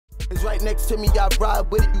It's right next to me, I ride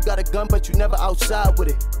with it. You got a gun, but you never outside with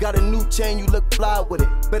it. Got a new chain, you look fly with it.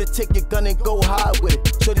 Better take your gun and go high with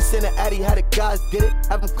it. Shorty sent an addy, how the guys get it.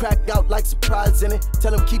 Have them cracked out like surprise in it.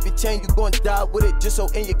 Tell them keep your chain, you gon' die with it. Just so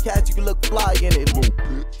in your cash you can look fly in it.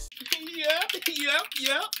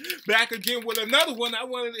 Yep. Back again with another one. I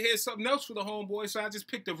wanted to hear something else for the homeboy, so I just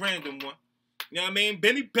picked a random one. You know what I mean?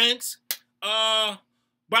 Benny Banks, Bada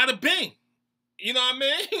Bing. You know what I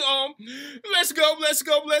mean? Let's go.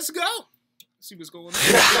 See what's going on.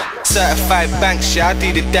 Certified bank shit, I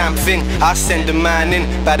do the damn thing. I send the man in,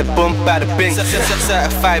 bada boom, bada bing.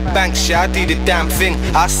 Certified bank shit, I do the damn thing.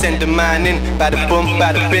 I send the man in, bada boom,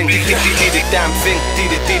 bada bing. Do the damn thing, do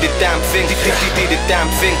the damn thing, do the damn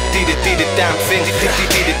thing, do the damn thing, do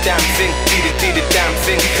the damn thing, do the damn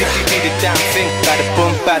thing, do the damn thing, bada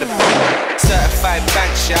boom, bada bing. Certified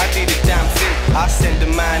bank shit, I do the damn thing. I send the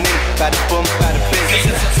man in, bada boom, bada bing.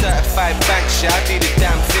 Certified bank shit, I do the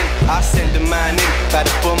damn thing. I send the man in,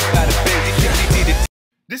 bada boom, bada bing.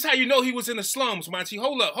 This how you know he was in the slums, Monty.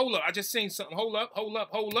 Hold up. I just seen something. Hold up. I'm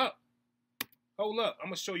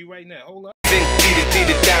gonna show you right now. Hold up. Do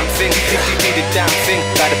the damn thing, do the damn thing,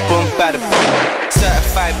 bada boom, bada boom.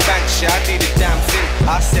 Certified bank shit, I do the damn thing.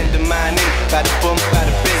 I send the man in, bada boom,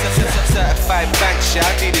 bada bing. Certified bank shit, I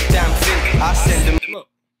do the damn thing. I send them. Look,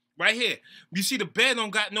 right here. You see the bed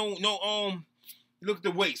don't got no look at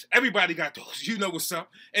the waist. Everybody got those. You know what's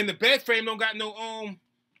up. And the bed frame don't got no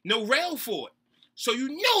rail for it. So you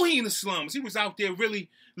know he in the slums. He was out there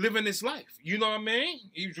really living his life. You know what I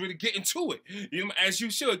mean? He was really getting to it. You know, as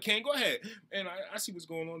you should, Ken. Go ahead. And I see what's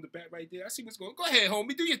going on in the back right there. I see what's going on. Go ahead,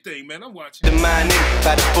 homie. Do your thing, man. I'm watching. The man in,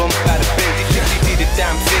 bada boom, bada bing. Do the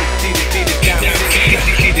damn thing, do the damn thing,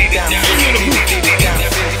 do the damn thing, do the damn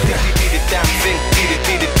thing, do the damn thing, do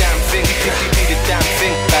the damn thing, do the damn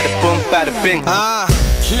thing, bada boom, bada bing.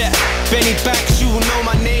 Yeah, Benny Banks, you know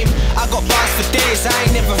my name. I got bars for days, I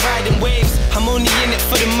ain't never riding waves. I'm only in it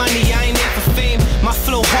for the money, I ain't here for fame. My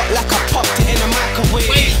flow hot like I popped it in a microwave.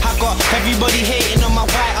 I got everybody hating on my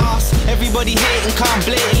white ass. Everybody hating, can't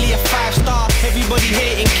blatantly a 5-star. Everybody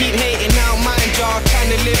hating, keep hating, I don't mind y'all.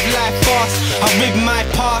 Trying to live life fast, I rip my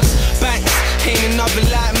past. Banks, ain't another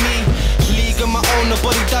like me. League of my own,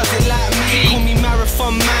 nobody does it like me. Call me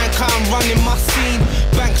marathon man, cause I'm running my scene.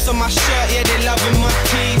 Banks on my shirt, yeah, they loving my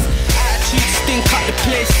tees. Attitude stink up the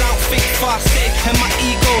place, I don't think fast, and my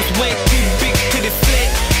ego's way too big to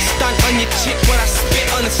deflate. Stunt on your chick when I spit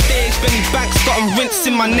on the stage. Benny Banks got them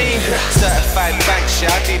rinsing my name. Certified bank shit,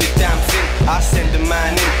 I do the damn thing. I send the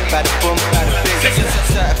man in, bada boom, bada bing.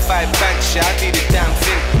 Certified bank shit, I do the damn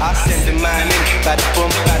thing. I send the man in, bada boom,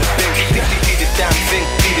 bada bing. Do the damn thing,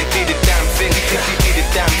 do the damn thing, do the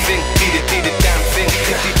damn thing, do the damn thing,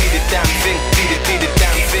 do the damn thing, do the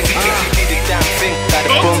damn thing, do the damn thing,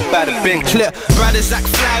 bada boom, bada bing. Look, brothers act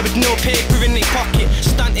fly with no paper in their pocket.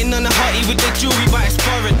 Stunting on a hottie with their jewelry, but it's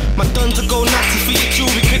foreign. My guns will go nasty for your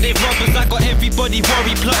jewelry, cause they robbers. I got everybody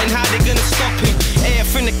worried, plotting how they gonna stop him. Air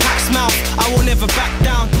from the cat's mouth, I won't ever back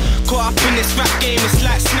down. Caught up in this rap game, it's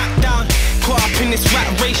like Smackdown. Caught up in this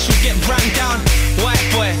rat race, you get ran down. White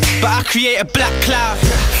boy, but I create a black cloud.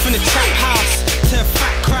 From the trap house to a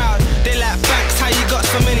fat crowd. They like Banks, how you got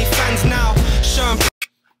so many fans now? Show 'em.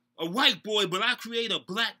 A white boy, but I create a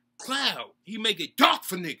black cloud. He make it dark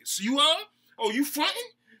for niggas. You heard? Oh, you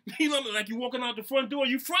frontin'? You know, like you walking out the front door,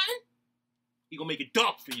 you frontin'? He gonna make it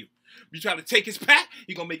dark for you. You try to take his pack,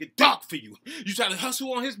 he gonna make it dark for you. You try to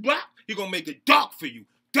hustle on his block, he gonna make it dark for you.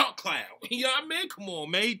 Dark cloud. You know what I mean? Come on,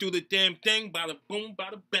 man. He do the damn thing, bada boom,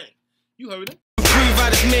 bada bang. You heard him? Prove I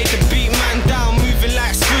just made the beat man down, moving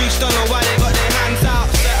like Scrooge. Don't know why they got their hands out.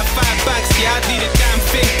 Certified Banks, yeah, I do the damn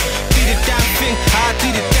thing. Do the damn thing, I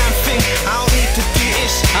do the damn thing. I don't need to do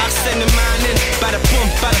ish, I send the man in. Bada boom,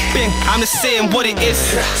 bada bing, I'm just saying what it is.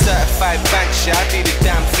 Certified bank shit, I do the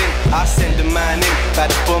damn thing. I send the man in,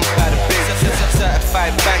 bada boom, bada bing.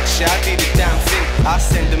 Certified bank shit, I do the damn thing. I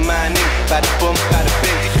send the man in, bada boom, bada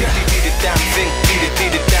bing. Do the damn thing, do the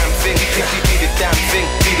damn thing, do the damn thing,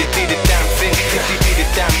 do the damn thing, do the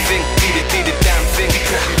damn thing, do the damn thing.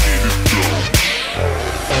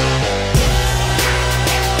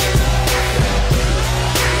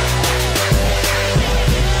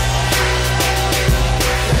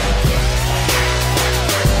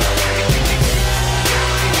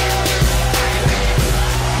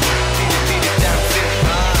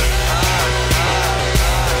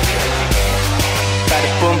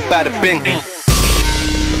 Bada bing. Gonna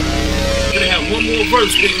have one more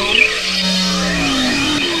verse, big homie.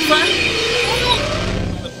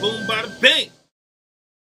 Bada boom, bada bang.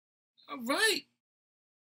 All right.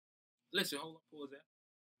 Listen, hold on, pause that.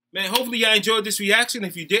 Man, hopefully y'all enjoyed this reaction.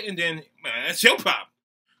 If you didn't, then man, that's your problem.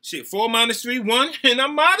 Shit, 4 minus 3, 1, and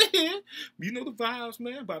I'm out of here. You know the vibes,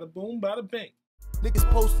 man. Bada boom, bada bang. Niggas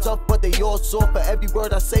post up, but they all soft. For every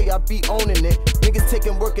word I say, I be owning it. Niggas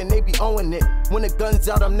taking work and they be owning it. When the gun's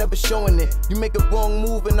out, I'm never showing it. You make a wrong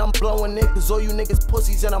move and I'm blowing it. Cause all you niggas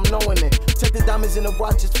pussies and I'm knowing it. Check the diamonds in the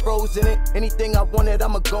watch, it's frozen it. Anything I wanted,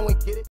 I'ma go and get it.